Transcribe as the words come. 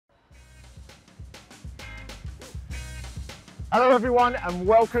Hello everyone and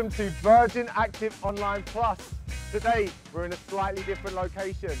welcome to Virgin Active Online Plus. Today we're in a slightly different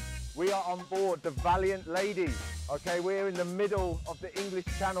location. We are on board the Valiant Lady. Okay, we're in the middle of the English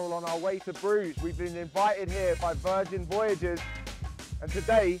Channel on our way to Bruges. We've been invited here by Virgin Voyages, and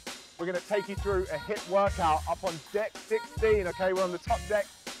today we're going to take you through a HIIT workout up on deck 16. Okay, we're on the top deck.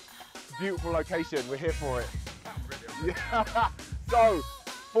 It's a beautiful location. We're here for it. Yeah. So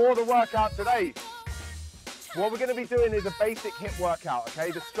for the workout today, what we're going to be doing is a basic HIIT workout,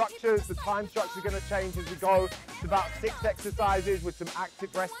 okay? The time structure is going to change as we go. It's about 6 exercises with some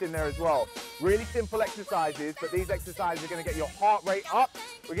active rest in there as well. Really simple exercises, but these exercises are going to get your heart rate up.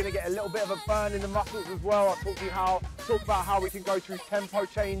 We're going to get a little bit of a burn in the muscles as well. I'll talk about how we can go through tempo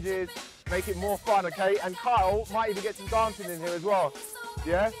changes, make it more fun, okay? And Kyle might even get some dancing in here as well,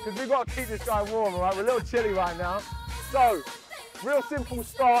 yeah? Because we've got to keep this guy warm, all right? We're a little chilly right now. So, real simple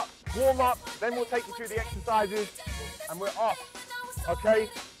start, warm up, then we'll take you through the exercises and we're off, okay?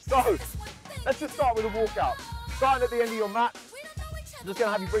 So, let's just start with a walkout. Starting at the end of your mat, I'm just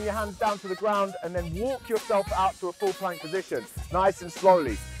gonna have you bring your hands down to the ground and then walk yourself out to a full plank position, nice and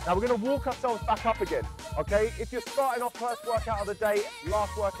slowly. Now we're gonna walk ourselves back up again, okay? If you're starting off first workout of the day,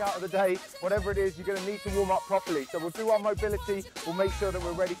 last workout of the day, whatever it is, you're gonna need to warm up properly. So we'll do our mobility, we'll make sure that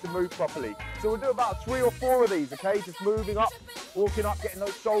we're ready to move properly. So we'll do about 3 or 4 of these, okay? Just moving up, walking up, getting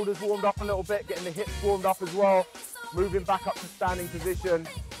those shoulders warmed up a little bit, getting the hips warmed up as well, moving back up to standing position.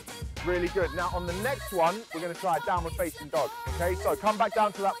 Really good. Now on the next one, we're gonna try a downward facing dog, okay? So come back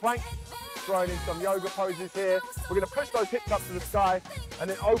down to that plank, throwing in some yoga poses here. We're gonna push those hips up to the sky and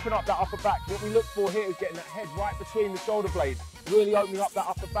then open up that upper back. What we look for here is getting that head right between the shoulder blades, really opening up that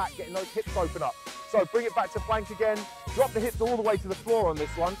upper back, getting those hips open up. So bring it back to plank again, drop the hips all the way to the floor on this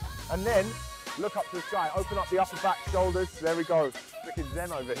one, and then look up to the sky, open up the upper back, shoulders, there we go. Freaking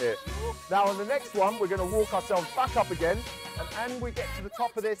zen over here. Now on the next one, we're gonna walk ourselves back up again, and we get to the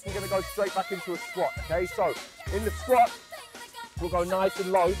top of this, we're gonna go straight back into a squat, okay? So in the squat, we'll go nice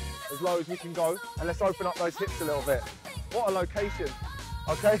and low as we can go, and let's open up those hips a little bit. What a location,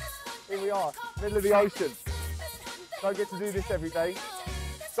 okay? Here we are, middle of the ocean. Don't get to do this every day.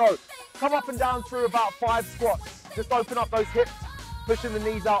 So come up and down through about 5 squats. Just open up those hips, pushing the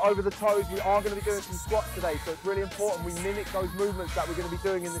knees out over the toes. We are going to be doing some squats today, so it's really important we mimic those movements that we're going to be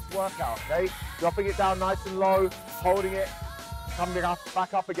doing in this workout, okay? Dropping it down nice and low, holding it, coming up,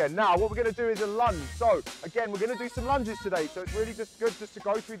 back up again. Now, what we're going to do is a lunge. So, again, we're going to do some lunges today, so it's really just good just to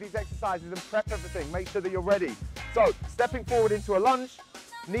go through these exercises and prep everything, make sure that you're ready. So, stepping forward into a lunge,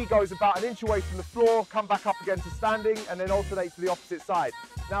 knee goes about 1 inch away from the floor, come back up again to standing, and then alternate to the opposite side.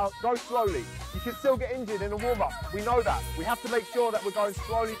 Now, go slowly. You can still get injured in a warm-up. We know that. We have to make sure that we're going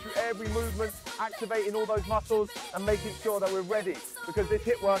slowly through every movement, activating all those muscles, and making sure that we're ready. Because this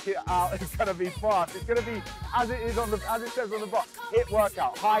HIIT workout is going to be fast. It's going to be, as it says on the box, HIIT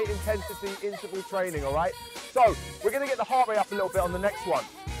workout, high intensity interval training, all right? So, we're going to get the heart rate up a little bit on the next one.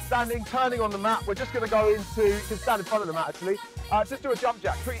 Standing, turning on the mat, we're just going to go into, you can stand in front of the mat actually, just do a jump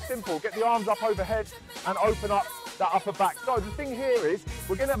jack, pretty simple. Get the arms up overhead and open up that upper back. So the thing here is,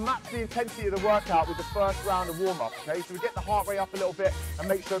 we're going to match the intensity of the workout with the first round of warm-up, okay? So we get the heart rate up a little bit and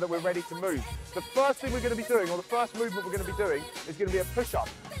make sure that we're ready to move. The first thing we're going to be doing, or the first movement we're going to be doing, is going to be a push-up.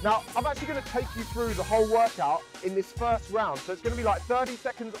 Now, I'm actually going to take you through the whole workout in this first round. So it's going to be like 30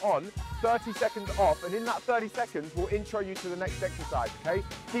 seconds on, 30 seconds off, and in that 30 seconds, we'll intro you to the next exercise, okay?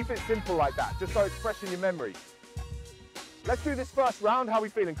 Keep it simple like that, just so it's fresh in your memory. Let's do this first round. How are we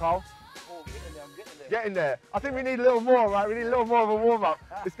feeling, Carl? Oh, getting there, I'm getting there. Getting there. I think we need a little more, right? We need a little more of a warm-up.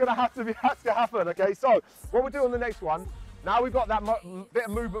 It's going to have to happen, okay? So, what we'll do on the next one, now we've got that bit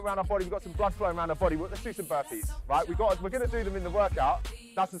of movement around our body, we've got some blood flowing around our body, let's do some burpees, right? We're going to do them in the workout.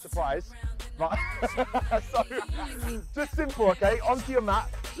 That's a surprise. Right? So, just simple, okay? Onto your mat.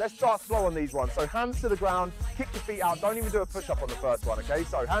 Let's start slow on these ones. So, hands to the ground, kick your feet out. Don't even do a push-up on the first one, okay?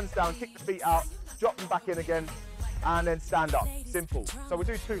 So, hands down, kick the feet out, drop them back in again, and then stand up. Simple. So we'll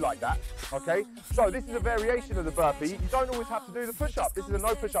do 2 like that, okay? So this is a variation of the burpee. You don't always have to do the push-up. This is a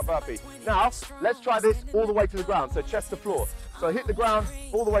no push-up burpee. Now, let's try this all the way to the ground, so chest to floor. So hit the ground,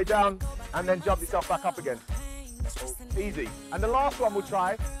 all the way down, and then jump yourself back up again. Easy. And the last one we'll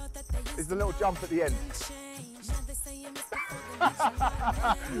try is the little jump at the end.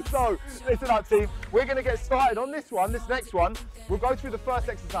 So, listen up team, we're going to get started on this one, this next one. We'll go through the first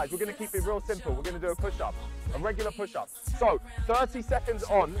exercise. We're going to keep it real simple. We're going to do a push-up, a regular push-up. So, 30 seconds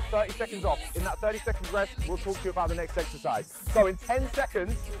on, 30 seconds off. In that 30 seconds rest, we'll talk to you about the next exercise. So, in 10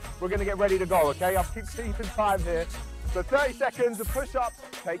 seconds, we're going to get ready to go, okay? I'll keep keeping time here. So, 30 seconds of push-ups.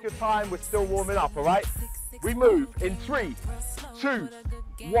 Take your time. We're still warming up, all right? We move in 3, 2,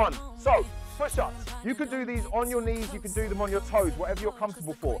 1. So, push-ups. You can do these on your knees, you can do them on your toes, whatever you're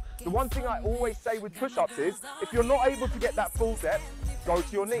comfortable for. The one thing I always say with push-ups is, if you're not able to get that full depth, go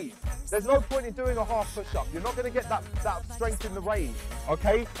to your knees. There's no point in doing a half push-up. You're not going to get that strength in the range,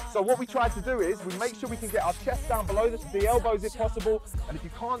 okay? So what we try to do is, we make sure we can get our chest down below the elbows if possible, and if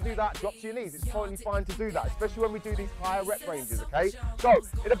you can't do that, drop to your knees. It's totally fine to do that, especially when we do these higher rep ranges, okay? So,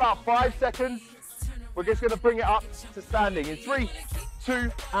 in about 5 seconds, we're just going to bring it up to standing in 3,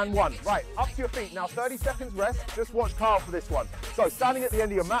 2, and 1. Right, up to your feet. Now 30 seconds rest. Just watch Carl for this one. So standing at the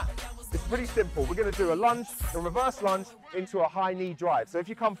end of your mat, it's pretty simple. We're going to do a lunge, a reverse lunge into a high knee drive. So if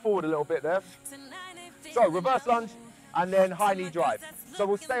you come forward a little bit there. So reverse lunge and then high knee drive. So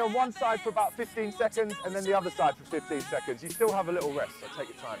we'll stay on one side for about 15 seconds and then the other side for 15 seconds. You still have a little rest, so take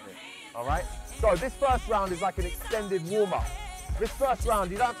your time here. All right? So this first round is like an extended warm-up. This first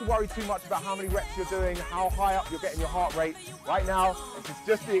round, you don't have to worry too much about how many reps you're doing, how high up you're getting your heart rate. Right now, this is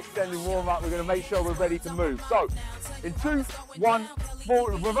just the extended warm-up. We're going to make sure we're ready to move. So, in 2, 1,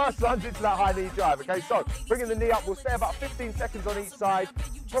 forward, reverse lunge into that high knee drive, okay? So, bringing the knee up, we'll stay about 15 seconds on each side.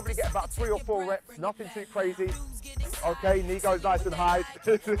 Probably get about 3 or 4 reps, nothing too crazy. Okay, knee goes nice and high.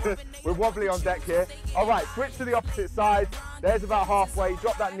 We're wobbly on deck here. All right, switch to the opposite side. There's about halfway.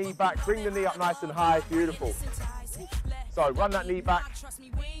 Drop that knee back, bring the knee up nice and high. Beautiful. So run that knee back,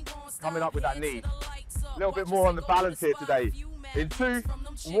 coming up with that knee. A little bit more on the balance here today. In 2,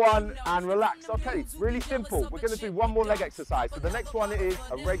 1, and relax. Okay, really simple. We're going to do one more leg exercise. So the next one is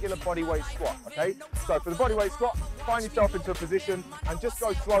a regular body weight squat, okay? So for the body weight squat, find yourself into a position and just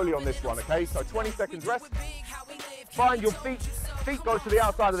go slowly on this one, okay? So 20 seconds rest. Find your feet go to the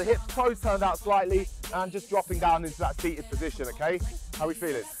outside of the hips, toes turned out slightly, and just dropping down into that seated position, okay? How are we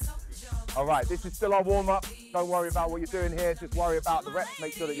feeling? All right, this is still our warm-up. Don't worry about what you're doing here. Just worry about the reps.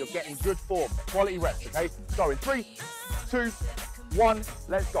 Make sure that you're getting good form, quality reps, okay? So in 3, 2, 1,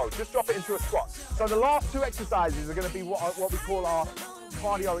 let's go. Just drop it into a squat. So the last 2 exercises are going to be what we call our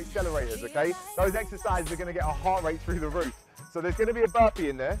cardio accelerators, okay? Those exercises are going to get our heart rate through the roof. So there's going to be a burpee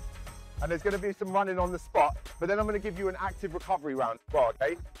in there, and there's going to be some running on the spot, but then I'm going to give you an active recovery round as well,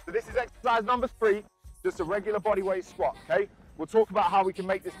 okay? So this is exercise number 3, just a regular body weight squat, okay? We'll talk about how we can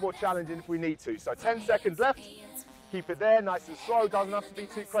make this more challenging if we need to. So 10 seconds left. Keep it there, nice and slow. Doesn't have to be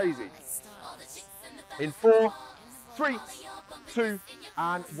too crazy. In 4, 3, 2,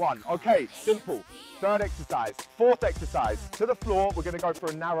 and 1. Okay, simple. Third exercise. Fourth exercise. To the floor, we're going to go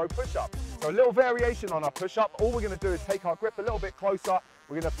for a narrow push-up. So a little variation on our push-up. All we're going to do is take our grip a little bit closer.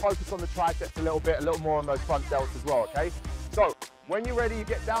 We're going to focus on the triceps a little more on those front delts as well, okay? So when you're ready, you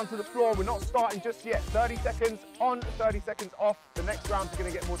get down to the floor. We're not starting just yet. 30 seconds on, 30 seconds off. The next round's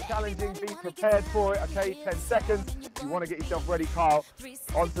going to get more challenging. Be prepared for it, okay? 10 seconds. You want to get yourself ready, Carl,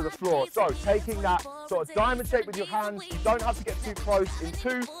 onto the floor. So taking that sort of diamond shape with your hands. You don't have to get too close. In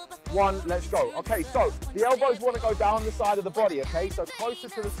 2, 1, let's go. Okay, so the elbows want to go down the side of the body, okay? So closer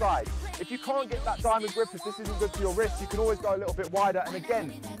to the side. If you can't get that diamond grip, if this isn't good for your wrist, you can always go a little bit wider. And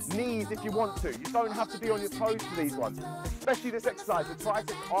again, knees if you want to. You don't have to be on your toes for these ones. Especially this exercise, the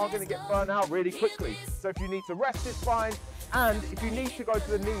triceps are going to get burnt out really quickly. So if you need to rest, it's fine. And if you need to go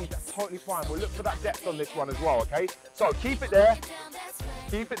to the knees, that's totally fine. We'll look for that depth on this one as well, okay? So keep it there.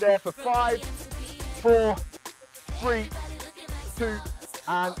 Keep it there for 5, 4, 3, 2,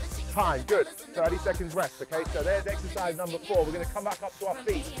 and time. Good. 30 seconds rest, okay? So there's exercise number 4. We're going to come back up to our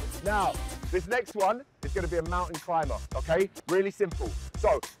feet. Now, this next one is going to be a mountain climber, okay? Really simple.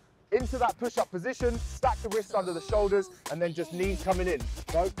 So into that push-up position, stack the wrists under the shoulders, and then just knees coming in.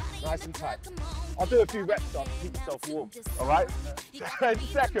 So, nice and tight. I'll do a few reps so keep yourself warm, all right? 10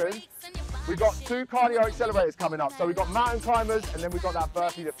 seconds. We've got 2 cardio accelerators coming up. So we've got mountain climbers, and then we've got that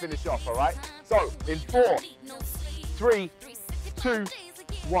burpee to finish off, all right? So, in 4, 3, 2,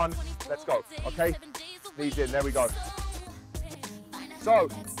 1, let's go, okay? Knees in, there we go. So,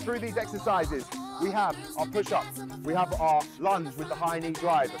 through these exercises, we have our push-ups, we have our lunge with the high knee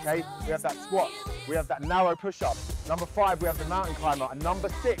drive, okay? We have that squat, we have that narrow push-up. Number 5, we have the mountain climber. And number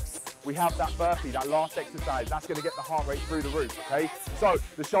 6, we have that burpee, that last exercise. That's gonna get the heart rate through the roof, okay? So,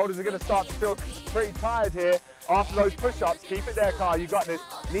 the shoulders are gonna start to feel pretty tired here after those push-ups. Keep it there, Carl, you got this.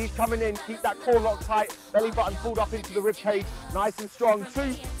 Knees coming in, keep that core locked tight, belly button pulled up into the rib cage, nice and strong.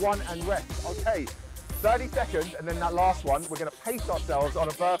 2, 1, and rest, okay? 30 seconds, and then that last one, we're gonna pace ourselves on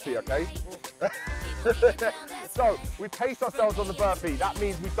a burpee, okay? So, we pace ourselves on the burpee. That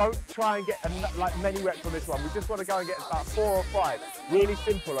means we don't try and get like many reps on this one. We just wanna go and get about 4 or 5. Really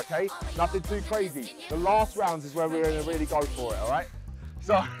simple, okay? Nothing too crazy. The last rounds is where we're gonna really go for it, all right?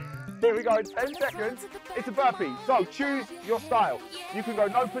 So, Here we go, in 10 seconds, it's a burpee. So choose your style. You can go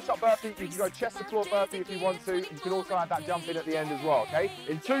no push-up burpee, you can go chest to floor burpee if you want to. You can also add that jump in at the end as well, okay?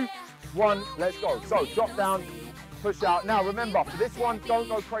 In 2, 1, let's go. So drop down, push out. Now remember, for this one, don't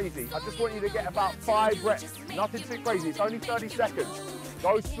go crazy. I just want you to get about 5 reps. Nothing too crazy, it's only 30 seconds.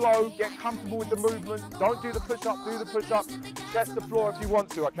 Go slow, get comfortable with the movement. Don't do the push-up, do the push-up. Chest to floor if you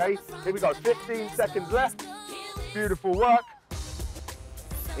want to, okay? Here we go, 15 seconds left. Beautiful work.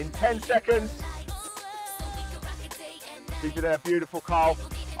 In 10 seconds. Keep it there, beautiful, Carl.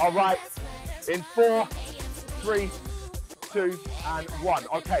 All right, in 4, 3, 2, and 1.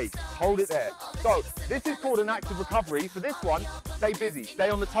 Okay, hold it there. So this is called an active recovery. For this one, stay busy. Stay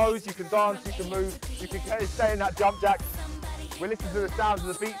on the toes, you can dance, you can move, you can stay in that jump jack. We're listening to the sounds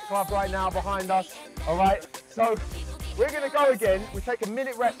of the Beach Club right now behind us, all right? So we're gonna go again. We take a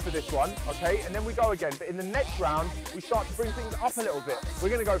minute rest for this one, okay? And then we go again. But in the next round, we start to bring things up a little bit. We're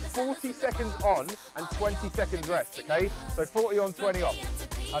gonna go 40 seconds on and 20 seconds rest, okay? So 40 on, 20 off.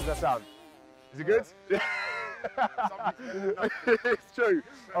 How does that sound? Is it good? It's true.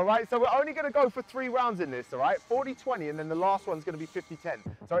 All right, so we're only going to go for 3 rounds in this, all right? 40-20, and then the last one's going to be 50-10.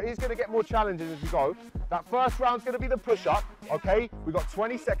 So it is going to get more challenging as we go. That first round's going to be the push-up, okay? We've got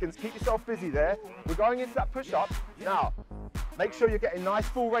 20 seconds. Keep yourself busy there. We're going into that push-up. Now, make sure you're getting nice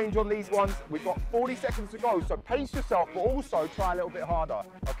full range on these ones. We've got 40 seconds to go, so pace yourself, but also try a little bit harder,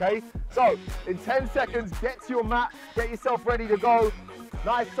 okay? So, in 10 seconds, get to your mat, get yourself ready to go.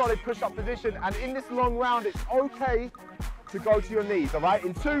 Nice solid push-up position, and in this long round, it's okay to go to your knees, all right?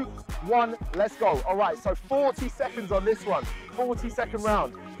 In 2, 1, let's go. All right, so 40 seconds on this one, 40-second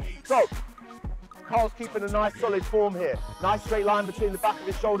round. So, Carl's keeping a nice solid form here. Nice straight line between the back of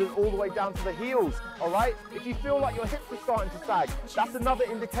his shoulders all the way down to the heels, all right? If you feel like your hips are starting to sag, that's another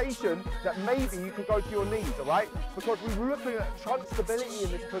indication that maybe you can go to your knees, all right? Because we're looking at trunk stability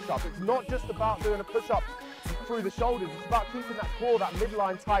in this push-up. It's not just about doing a push-up through the shoulders, it's about keeping that core, that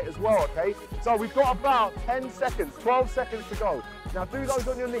midline tight as well, okay? So we've got about 10 seconds, 12 seconds to go. Now do those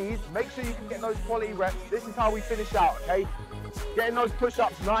on your knees, make sure you can get those quality reps. This is how we finish out, okay? Getting those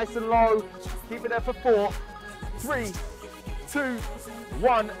push-ups nice and low, keep it there for 4, 3, 2,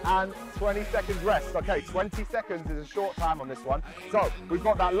 1, and 20 seconds rest. Okay, 20 seconds is a short time on this one. So we've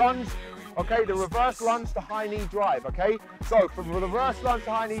got that lunge, okay, the reverse lunge to high knee drive, okay? So from the reverse lunge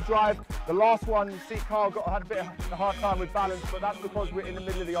to high knee drive, the last one, you see Carl had a bit of a hard time with balance, but that's because we're in the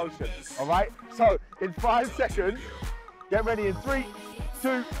middle of the ocean, all right? So in 5 seconds, get ready in 3,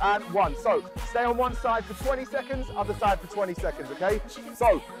 2, and 1. So stay on one side for 20 seconds, other side for 20 seconds, okay?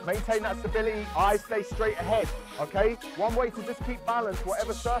 So maintain that stability, eyes stay straight ahead, okay? One way to just keep balance,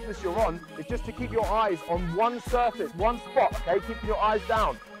 whatever surface you're on, is just to keep your eyes on one surface, one spot, okay? Keeping your eyes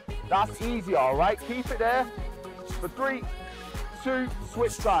down. That's easier, all right? Keep it there for 3, 2,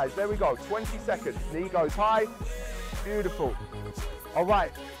 switch sides. There we go, 20 seconds. Knee goes high, beautiful. All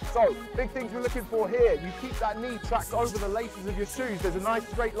right, so big things we're looking for here. You keep that knee tracked over the laces of your shoes. There's a nice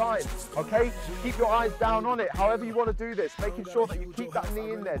straight line, okay? Keep your eyes down on it, however you want to do this, making sure that you keep that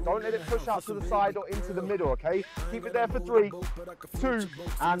knee in there. Don't let it push out to the side or into the middle, okay? Keep it there for 3, 2,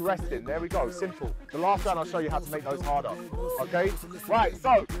 and resting. There we go, simple. The last round I'll show you how to make those harder, okay? Right,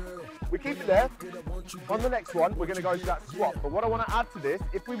 so we keep it there. On the next one, we're gonna go into that squat. But what I wanna add to this,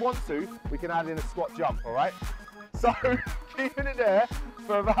 if we want to, we can add in a squat jump, all right? So keeping it there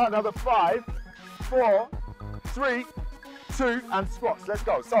for about another 5, 4, 3, 2, and squats. Let's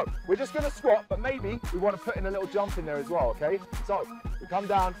go. So we're just gonna squat, but maybe we wanna put in a little jump in there as well, okay? So we come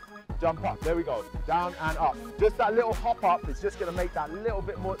down, jump up, there we go, down and up. Just that little hop up is just gonna make that little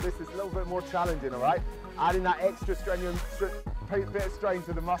bit more, this is a little bit more challenging, all right? Adding that extra bit of strain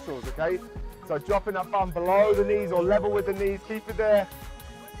to the muscles, okay? So dropping that bum below the knees or level with the knees, keep it there.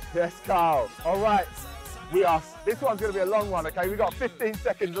 Yes, Carl. All right, this one's gonna be a long one, okay? We've got 15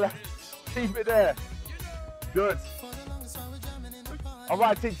 seconds left. Keep it there. Good. All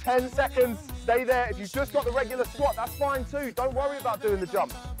right, team, 10 seconds. Stay there. If you've just got the regular squat, that's fine too. Don't worry about doing the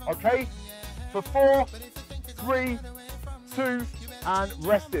jump, okay? For 4, 3, 2, and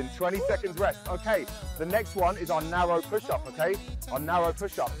resting. 20 seconds rest. Okay, the next one is our narrow push-up, okay? Our narrow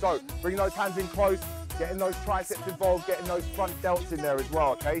push-up. So bring those hands in close, getting those triceps involved, getting those front delts in there as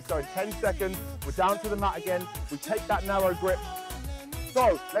well, okay? So in 10 seconds, we're down to the mat again. We take that narrow grip.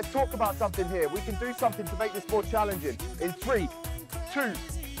 So let's talk about something here. We can do something to make this more challenging. In 3, 2,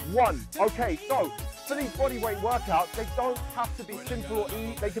 1. Okay, so for these bodyweight workouts, they don't have to be simple or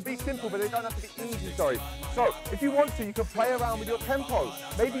easy. They can be simple, but they don't have to be easy, sorry. So if you want to, you can play around with your tempo.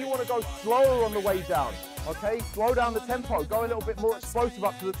 Maybe you want to go slower on the way down, okay? Slow down the tempo, go a little bit more explosive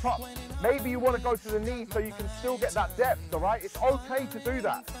up to the top. Maybe you want to go to the knees so you can still get that depth, all right? It's okay to do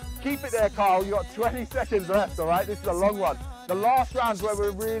that. Keep it there, Carl. You got 20 seconds left, all right? This is a long one. The last round where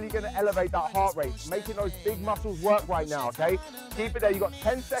we're really going to elevate that heart rate, making those big muscles work right now, okay? Keep it there. You got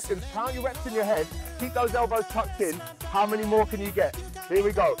 10 seconds. Count your reps in your head. Keep those elbows tucked in. How many more can you get? Here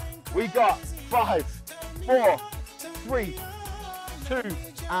we go. We got 5, 4, 3, 2,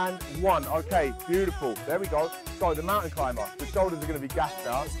 and 1. Okay, beautiful. There we go. So the mountain climber, the shoulders are going to be gassed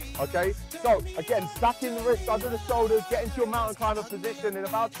now. Okay, so again, stacking the wrists under the shoulders, get into your mountain climber position. In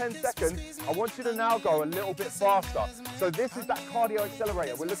about 10 seconds, I want you to now go a little bit faster. So this is that cardio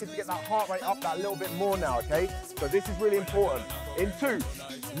accelerator. We're looking to get that heart rate up that little bit more now, okay? So this is really important. In 2,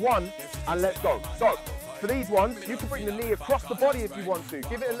 1, and let's go. So for these ones, you can bring the knee across the body if you want to.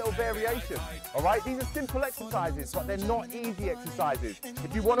 Give it a little variation, all right? These are simple exercises, but they're not easy exercises.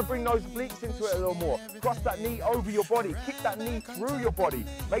 If you want to bring those obliques into it a little more, cross that knee over your body, kick that knee through your body.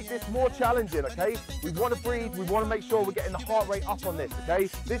 Make this more challenging, okay? We want to breathe. We want to make sure we're getting the heart rate up on this, okay?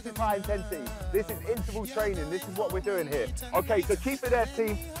 This is high intensity. This is interval training. This is what we're doing here. Okay, so keep it there,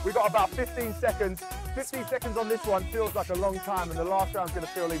 team. We've got about 15 seconds. 15 seconds on this one feels like a long time, and the last round's going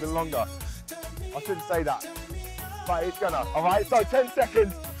to feel even longer. I shouldn't say that, but it's gonna. All right, so 10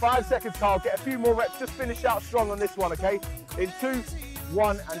 seconds, 5 seconds, Carl. Get a few more reps. Just finish out strong on this one, okay? In 2,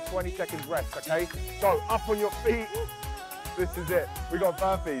 1, and 20 seconds rest, okay? So up on your feet. This is it. We got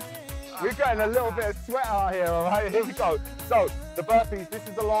burpees. We're getting a little bit of sweat out here, all right? Here we go. So the burpees, this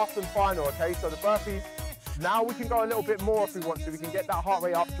is the last and final, okay? So the burpees, now we can go a little bit more if we want to. We can get that heart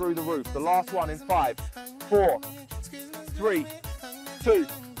rate up through the roof. The last one in 5, 4, 3, 2,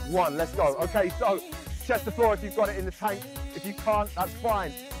 1, let's go. Okay, so chest to floor if you've got it in the tank. If you can't, that's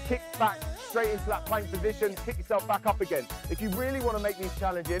fine. Kick back straight into that plank position, kick yourself back up again. If you really want to make these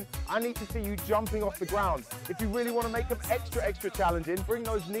challenging, I need to see you jumping off the ground. If you really want to make them extra challenging, bring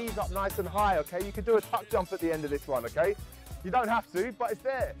those knees up nice and high, okay? You can do a tuck jump at the end of this one, okay? You don't have to, but it's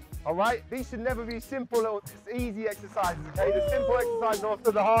there, all right? These should never be simple little easy exercises, okay? The simple exercises are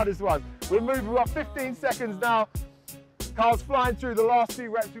often the hardest one. We're moving up 15 seconds now. Carl's flying through the last 2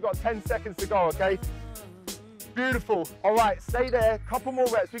 reps. We've got 10 seconds to go, okay? Beautiful. All right, stay there. Couple more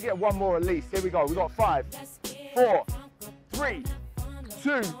reps. We get 1 more at least. Here we go. We've got 5, 4, 3,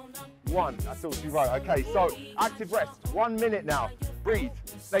 2, 1. That's all too right. Okay, so active rest. 1 minute now. Breathe.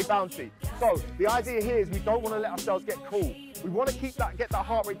 Stay bouncy. So the idea here is we don't want to let ourselves get cool. We want to get that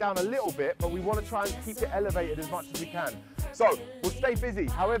heart rate down a little bit, but we want to try and keep it elevated as much as we can. So we'll stay busy,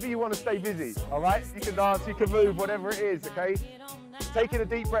 however you want to stay busy, all right? You can dance, you can move, whatever it is, okay? Taking a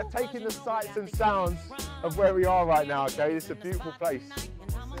deep breath, taking the sights and sounds of where we are right now, okay? This is a beautiful place.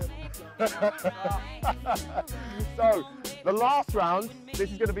 So the last round, this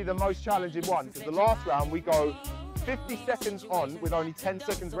is going to be the most challenging one, because the last round we go 50 seconds on with only 10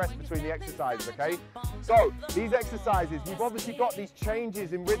 seconds rest between the exercises, okay? So these exercises, we've obviously got these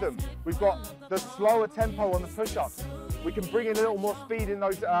changes in rhythm. We've got the slower tempo on the push-ups. We can bring in a little more speed in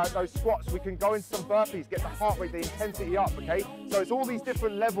those squats. We can go into some burpees, get the heart rate, the intensity up, okay? So it's all these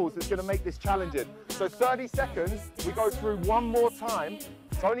different levels that's gonna make this challenging. So 30 seconds, we go through 1 more time.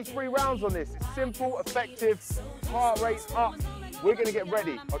 It's only 3 rounds on this. It's simple, effective, heart rate up. We're gonna get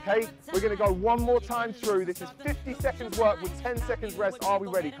ready, okay? We're gonna go 1 more time through. This is 50 seconds work with 10 seconds rest. Are we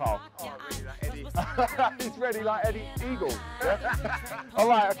ready, Carl? Oh, ready like Eddie. He's ready like Eddie Eagle. Yeah? All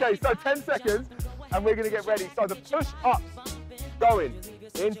right, okay, so 10 seconds and we're gonna get ready. So the push-ups going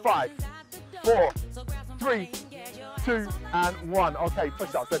in 5, 4, 3, 2, and 1. Okay,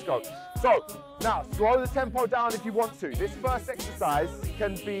 push-ups, let's go. So now slow the tempo down if you want to. This first exercise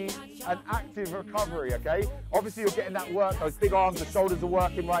can be an active recovery, okay? Obviously you're getting that work, those big arms, the shoulders are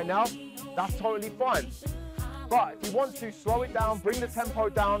working right now. That's totally fine. But if you want to, slow it down, bring the tempo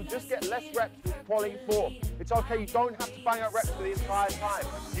down, just get less reps with quality form. It's okay, you don't have to bang out reps for the entire time.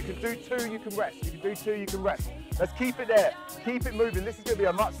 You can do 2, you can rest. You can do 2, you can rest. Let's keep it there, keep it moving. This is gonna be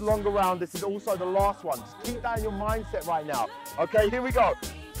a much longer round. This is also the last one. Just keep that in your mindset right now. Okay, here we go.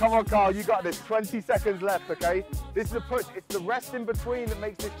 Come on, Carl, you got this. 20 seconds left, okay? This is a push. It's the rest in between that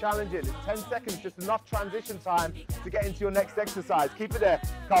makes this challenging. It's 10 seconds, just enough transition time to get into your next exercise. Keep it there.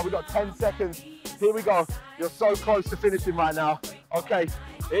 Carl, we've got 10 seconds. Here we go. You're so close to finishing right now. Okay,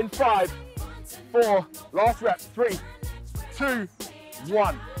 in 5, 4, last rep, 3, 2,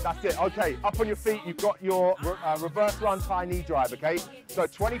 1. That's it. Okay, up on your feet. You've got your reverse lunge high knee drive, okay? So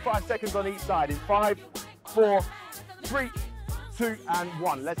 25 seconds on each side in 5, 4, 3, 2, and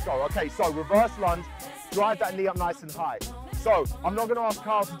 1. Let's go. Okay, so reverse lunge, drive that knee up nice and high. So I'm not going to ask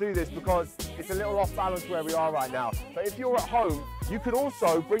Carl to do this because it's a little off balance where we are right now. But if you're at home, you could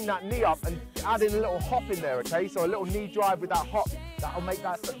also bring that knee up and add in a little hop in there, okay? So a little knee drive with that hop. That'll make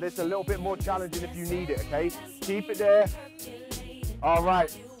this a little bit more challenging if you need it, okay? Keep it there. All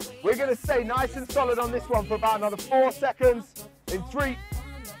right. We're gonna stay nice and solid on this one for about another 4 seconds. In 3,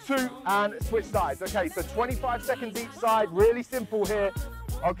 2, and switch sides. Okay, so 25 seconds each side, really simple here,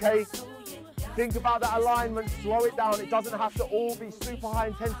 okay? Think about that alignment, slow it down. It doesn't have to all be super high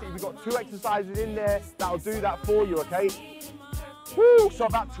intensity. We've got 2 exercises in there that'll do that for you, okay? Woo, so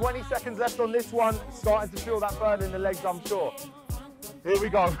about 20 seconds left on this one. Starting to feel that burn in the legs, I'm sure. Here we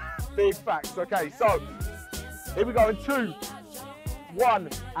go, big facts. Okay, so here we go in 2, 1,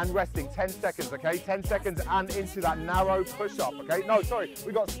 and resting, 10 seconds, okay? 10 seconds and into that narrow push-up, okay? No, sorry,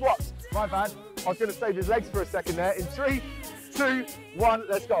 we got squats, my bad. I was gonna save his legs for a second there. In 3, 2, 1,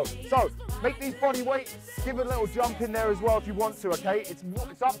 let's go. So, make these body weights, give a little jump in there as well if you want to, okay?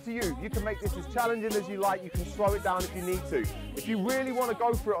 It's up to you. You can make this as challenging as you like. You can slow it down if you need to. If you really want to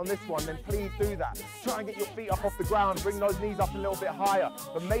go for it on this one, then please do that. Try and get your feet up off the ground, bring those knees up a little bit higher,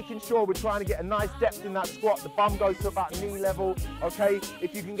 but making sure we're trying to get a nice depth in that squat. The bum goes to about knee level, okay?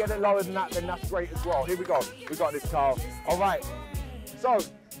 If you can get it lower than that, then that's great as well. Here we go. We got this, Carl. All right. So,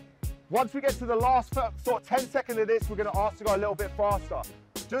 once we get to the last sort of 10 seconds of this, we're going to ask to go a little bit faster.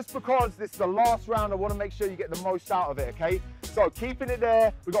 Just because this is the last round, I want to make sure you get the most out of it, okay? So keeping it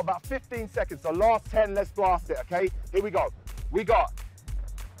there, we've got about 15 seconds. So last 10, let's blast it, okay? Here we go. We got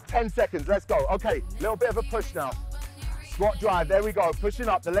 10 seconds, let's go. Okay, little bit of a push now. Squat drive, there we go, pushing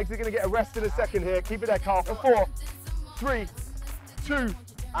up. The legs are going to get a rest in a second here. Keep it there, Carl, for 4, 3, 2,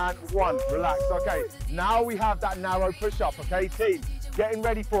 and 1. Relax, okay. Now we have that narrow push-up, okay, team? Getting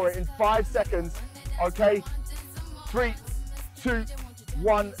ready for it in 5 seconds, okay? 3, 2,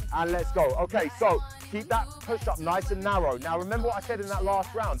 1, and let's go. Okay, so keep that push up nice and narrow. Now remember what I said in that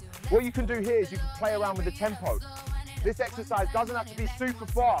last round. What you can do here is you can play around with the tempo. This exercise doesn't have to be super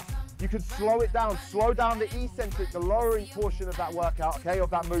fast. You can slow it down, slow down the eccentric, the lowering portion of that workout, okay, of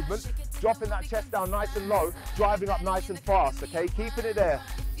that movement. Dropping that chest down nice and low, driving up nice and fast, okay? Keeping it there.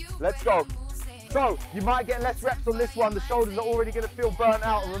 Let's go. So, you might get less reps on this one. The shoulders are already going to feel burnt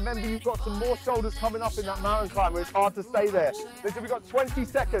out. And remember, you've got some more shoulders coming up in that mountain climb where it's hard to stay there. Listen, we've got 20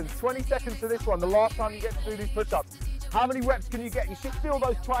 seconds. 20 seconds to this one, the last time you get to do these push-ups. How many reps can you get? You should feel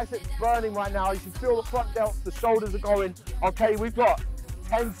those triceps burning right now. You should feel the front delts, the shoulders are going. Okay, we've got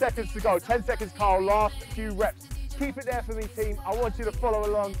 10 seconds to go. 10 seconds, Carl, last few reps. Keep it there for me, team. I want you to follow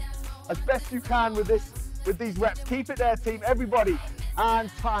along as best you can with these reps. Keep it there, team, everybody. And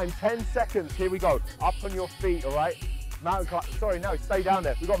time, 10 seconds. Here we go. Up on your feet, all right? Mountain climb. Sorry, no, stay down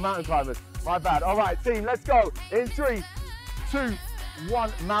there. We've got mountain climbers. My bad. All right, team, let's go. In 3, 2,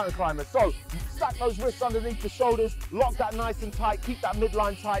 1, mountain climbers. So, stack those wrists underneath the shoulders. Lock that nice and tight. Keep that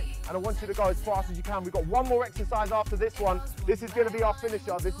midline tight. And I want you to go as fast as you can. We've got one more exercise after this one. This is going to be our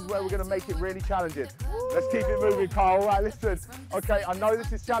finisher. This is where we're going to make it really challenging. Let's keep it moving, Carl. All right, listen. Okay, I know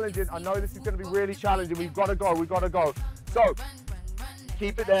this is challenging. I know this is going to be really challenging. We've got to go. We've got to go. So,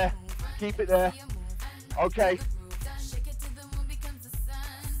 keep it there, keep it there. Okay.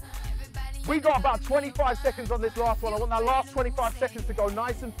 We got about 25 seconds on this last one. I want that last 25 seconds to go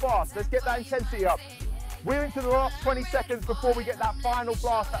nice and fast. Let's get that intensity up. We're into the last 20 seconds before we get that final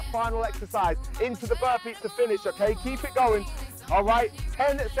blast, that final exercise. Into the burpees to finish, okay? Keep it going. All right,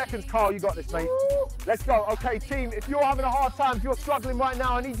 10 seconds, Carl, you got this, mate. Let's go. Okay, team, if you're having a hard time, if you're struggling right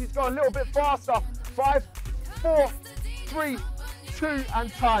now, I need you to go a little bit faster. 5, 4, 3, 2,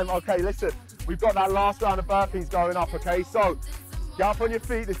 and time. Okay, listen, we've got that last round of burpees going up, okay? So, get up on your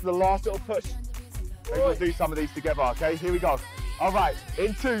feet. This is the last little push. Maybe we'll do some of these together, okay? Here we go. All right,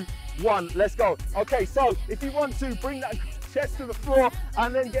 in 2, 1, let's go. Okay, so if you want to, bring that chest to the floor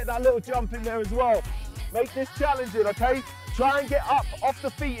and then get that little jump in there as well. Make this challenging, okay? Try and get up off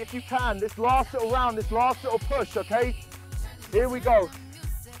the feet if you can. This last little round, this last little push, okay? Here we go.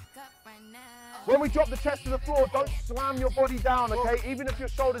 When we drop the chest to the floor, don't slam your body down, okay? Even if your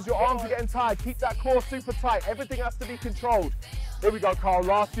shoulders, your arms are getting tired, keep that core super tight. Everything has to be controlled. Here we go, Carl,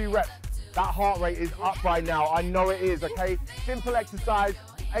 last few reps. That heart rate is up right now. I know it is, okay? Simple exercises,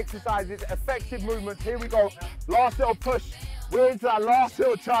 effective movements. Here we go. Last little push. We're into that last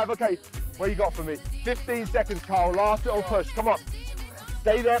little drive. Okay, what you got for me? 15 seconds, Carl. Last little push. Come on.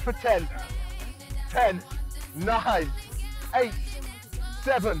 Stay there for 10. 10, 9, 8,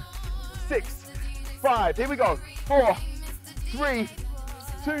 7, 6, 5. Here we go. 4, 3,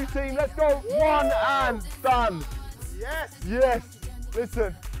 2, team. Let's go. 1 and done. Yes. Yes.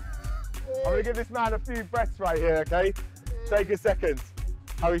 Listen. I'm gonna give this man a few breaths right here, okay? Take a second.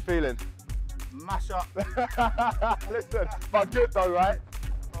 How are you feeling? Mash up. Listen, but good though, right?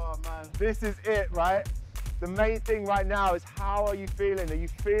 Oh man. This is it, right? The main thing right now is how are you feeling? Are you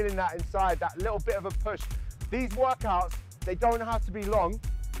feeling that inside, that little bit of a push? These workouts, they don't have to be long.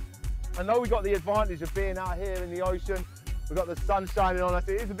 I know we got the advantage of being out here in the ocean. We've got the sun shining on us.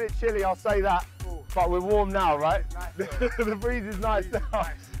 It is a bit chilly, I'll say that, but we're warm now, right? Nice. The breeze is nice now.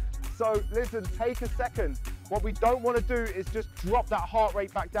 Nice. So listen, take a second. What we don't want to do is just drop that heart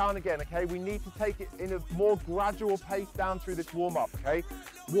rate back down again, okay? We need to take it in a more gradual pace down through this warm up, okay?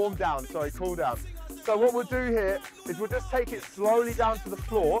 Warm down, sorry, cool down. So what we'll do here is we'll just take it slowly down to the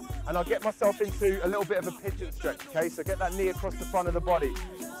floor, and I'll get myself into a little bit of a pigeon stretch, okay? So get that knee across the front of the body.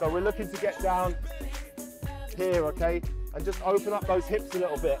 So we're looking to get down here, okay? And just open up those hips a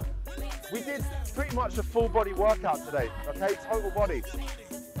little bit. We did pretty much a full body workout today, okay? Total body.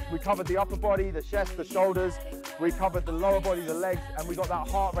 We covered the upper body, the chest, the shoulders. We covered the lower body, the legs, and we got that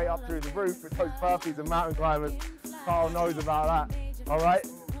heart rate up through the roof with those burpees and mountain climbers. Carl knows about that, all right?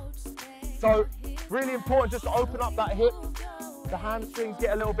 So really important just to open up that hip. The hamstrings,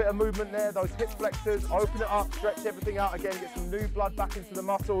 get a little bit of movement there, those hip flexors, open it up, stretch everything out again, get some new blood back into the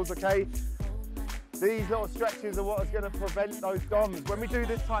muscles, okay? These little stretches are what is going to prevent those DOMs. When we do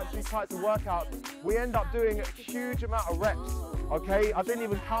these types of workouts, we end up doing a huge amount of reps, okay? I didn't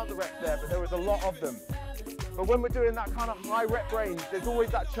even count the reps there, but there was a lot of them. But when we're doing that kind of high rep range, there's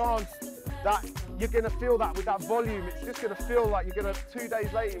always that chance that you're going to feel that with that volume. It's just going to feel like you're going to, 2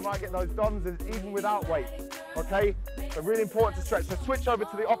 days later, you might get those DOMs even without weight, okay? So really important to stretch. So switch over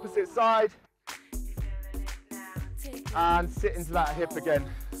to the opposite side and sit into that hip again.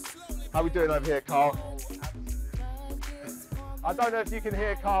 How are we doing over here, Carl? I don't know if you can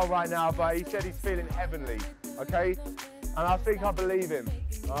hear Carl right now, but he said he's feeling heavenly, okay? And I think I believe him,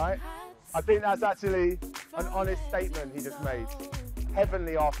 all right? I think that's actually an honest statement he just made.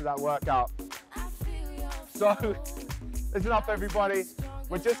 Heavenly after that workout. So, listen up everybody.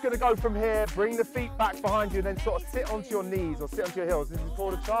 We're just gonna go from here, bring the feet back behind you, and then sort of sit onto your knees or sit onto your heels. This is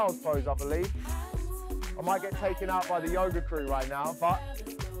called a child's pose, I believe. I might get taken out by the yoga crew right now, but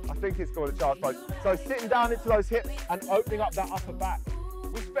I think it's called a child's pose. So sitting down into those hips and opening up that upper back.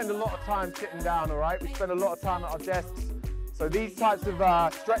 We spend a lot of time sitting down, all right? We spend a lot of time at our desks. So these types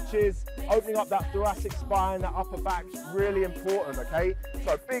of stretches, opening up that thoracic spine, that upper back, really important, okay?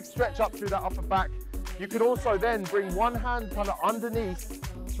 So big stretch up through that upper back. You could also then bring one hand kind of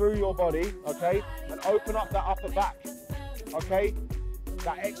underneath through your body, okay? And open up that upper back, okay?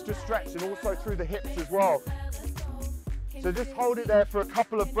 That extra stretch and also through the hips as well. So just hold it there for a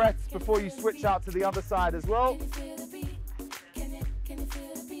couple of breaths before you switch out to the other side as well.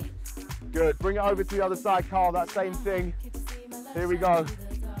 Good, bring it over to the other side, Carl, that same thing. Here we go.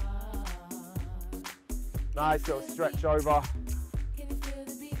 Nice little stretch over.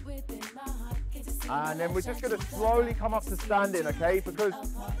 And then we're just gonna slowly come up to standing, okay? Because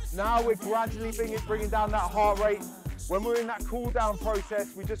now we're gradually bringing down that heart rate. When we're in that cool down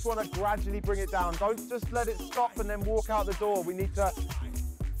process, we just want to gradually bring it down. Don't just let it stop and then walk out the door. We need to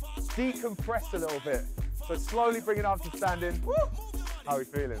decompress a little bit. So slowly bring it up to standing. Woo! How are we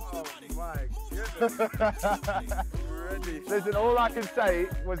feeling? Oh my goodness. Ready. Listen, all I can say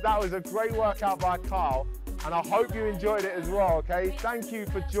was that was a great workout by Carl, and I hope you enjoyed it as well, okay? Thank you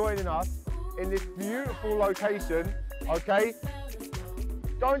for joining us in this beautiful location, okay?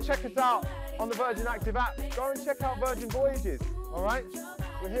 Go and check us out on the Virgin Active app. Go and check out Virgin Voyages, all right?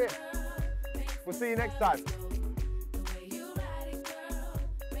 We're here. We'll see you next time.